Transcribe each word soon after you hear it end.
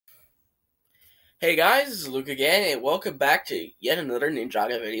Hey guys, this is Luke again, and welcome back to yet another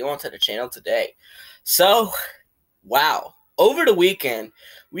Ninjago video onto the channel today. So, wow, over the weekend,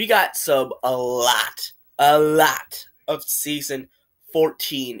 we got a lot of Season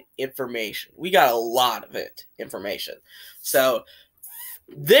 14 information. We got a lot of information. So,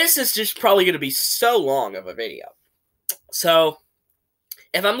 this is just probably going to be so long of a video. So,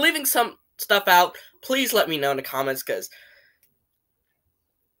 if I'm leaving some stuff out, please let me know in the comments, because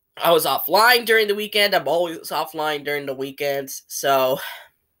I was offline during the weekend. I'm always offline during the weekends. So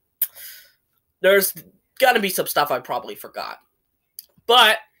there's got to be some stuff I probably forgot.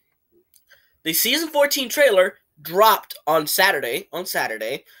 But the season 14 trailer dropped on Saturday.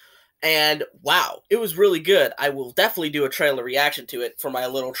 And wow, it was really good. I will definitely do a trailer reaction to it for my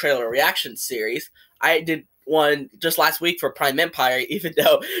little trailer reaction series. I did one just last week for Prime Empire, even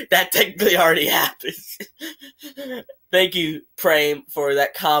though that technically already happened. Thank you, Prime, for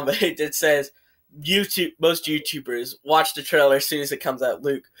that comment that says most YouTubers watch the trailer as soon as it comes out.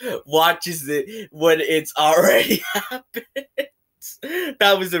 Luke watches it when it's already happened.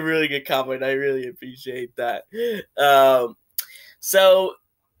 That was a really good comment. I really appreciate that. So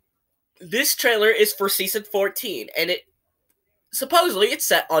this trailer is for season 14, and it supposedly it's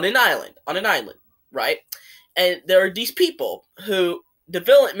set on an island, right? And there are these people who the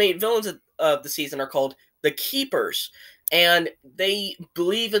main villains of the season are called the Keepers, and they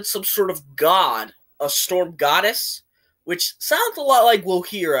believe in some sort of god, a storm goddess, which sounds a lot like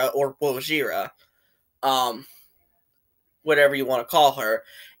Wohira or Wojira, whatever you want to call her,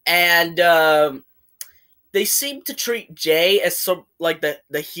 and they seem to treat Jay as some like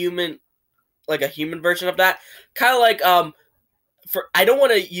the human, like a human version of that, kind of like I don't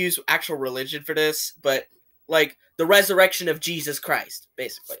want to use actual religion for this, but like the resurrection of Jesus Christ,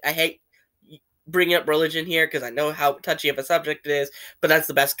 basically. I hate bringing up religion here because I know how touchy of a subject it is, but that's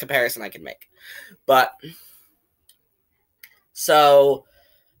the best comparison I can make. But so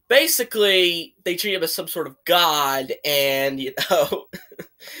basically, they treat him as some sort of god, and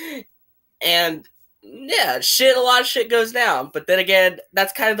and yeah, a lot of shit goes down. But then again,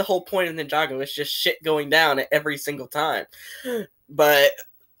 that's kind of the whole point of Ninjago. It's just shit going down every single time. But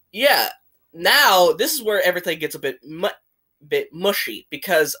yeah, now this is where everything gets a bit mushy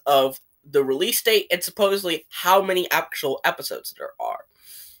because of the release date and supposedly how many actual episodes there are.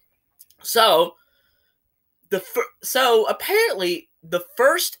 So apparently the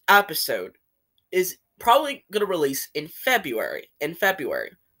first episode is probably going to release in February.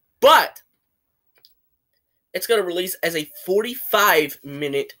 But it's going to release as a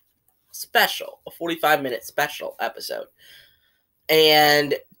 45-minute special, a 45-minute special episode.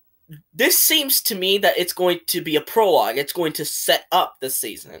 And this seems to me that it's going to be a prologue. It's going to set up the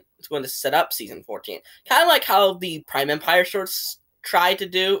season. It's going to set up season 14. Kind of like how the Prime Empire shorts tried to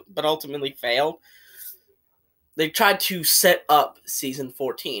do, but ultimately failed. They tried to set up season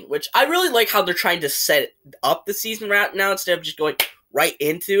 14, which I really like how they're trying to set up the season right now instead of just going right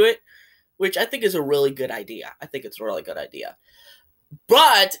into it, which I think is a really good idea.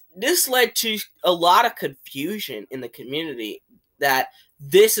 But this led to a lot of confusion in the community that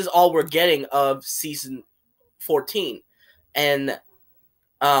this is all we're getting of season 14. And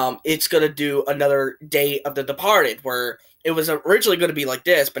it's going to do another Day of the Departed, where it was originally going to be like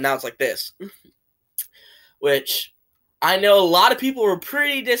this, but now it's like this. Which I know a lot of people were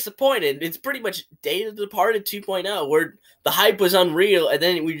pretty disappointed. It's pretty much Day of the Departed 2.0, where the hype was unreal, and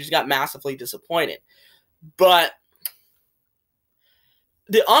then we just got massively disappointed. But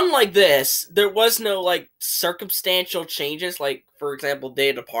unlike this, there was no like circumstantial changes. Like, for example, Day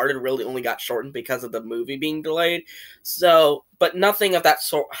of the Departed really only got shortened because of the movie being delayed. So, but nothing of that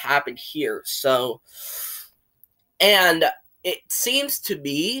sort happened here. So, and it seems to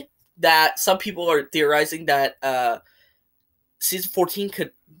be that some people are theorizing that season 14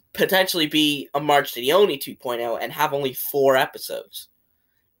 could potentially be a March to the Oni 2.0 and have only 4 episodes.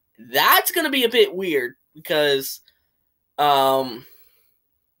 That's going to be a bit weird because you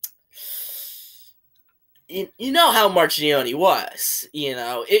know how Marchione was. You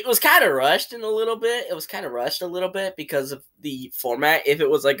know, it was kind of rushed a little bit because of the format. If it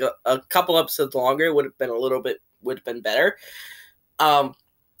was like a couple episodes longer, it would have been better.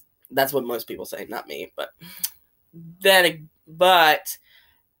 That's what most people say, not me.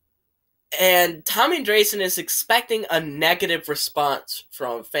 And Tommy Drayson is expecting a negative response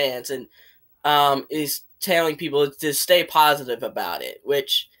from fans, and is telling people to stay positive about it,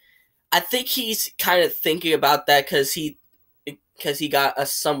 which I think he's kind of thinking about that because he got a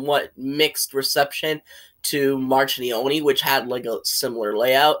somewhat mixed reception to March of the Oni, which had like a similar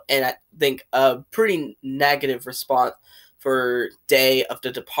layout, and I think a pretty negative response for Day of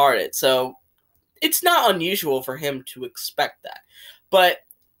the Departed. So it's not unusual for him to expect that. But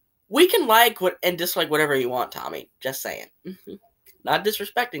we can like and dislike whatever you want, Tommy. Just saying. Not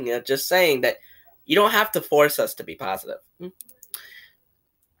disrespecting you, just saying that you don't have to force us to be positive.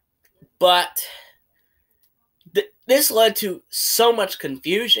 But this led to so much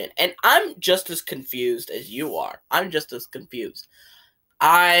confusion, and I'm just as confused as you are. I'm just as confused.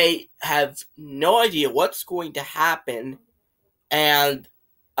 I have no idea what's going to happen, and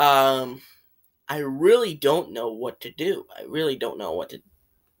I really don't know what to do. I really don't know what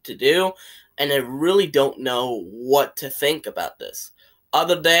to do, and I really don't know what to think about this.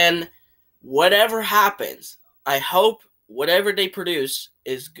 Other than whatever happens, I hope whatever they produce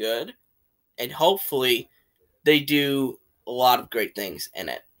is good, and hopefully they do a lot of great things in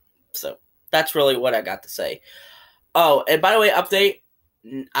it. So that's really what I got to say. Oh, and by the way, update,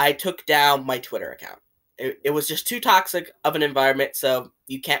 I took down my Twitter account. It was just too toxic of an environment, so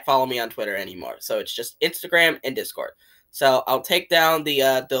you can't follow me on Twitter anymore. So it's just Instagram and Discord. So I'll take down the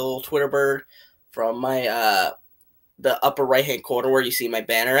little Twitter bird from my the upper right hand corner where you see my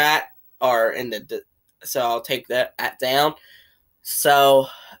banner at, or in the so I'll take that down. So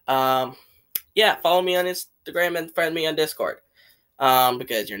yeah, follow me on Instagram and friend me on Discord.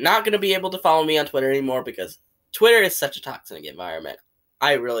 Because you're not going to be able to follow me on Twitter anymore because Twitter is such a toxic environment.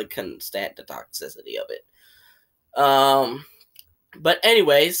 I really couldn't stand the toxicity of it. But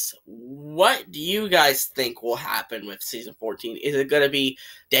anyways, what do you guys think will happen with Season 14? Is it going to be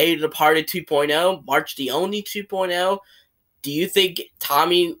Day of the Departed 2.0? March the Only 2.0? Do you think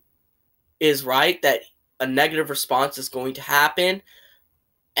Tommy is right that a negative response is going to happen?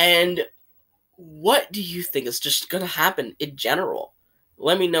 And what do you think is just going to happen in general?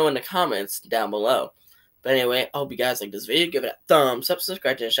 Let me know in the comments down below. But anyway, I hope you guys like this video. Give it a thumbs up,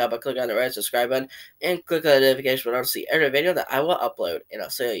 subscribe to the channel by clicking on the red subscribe button, and click on the notification bell to see every video that I will upload. And I'll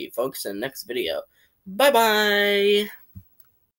see you folks in the next video. Bye-bye!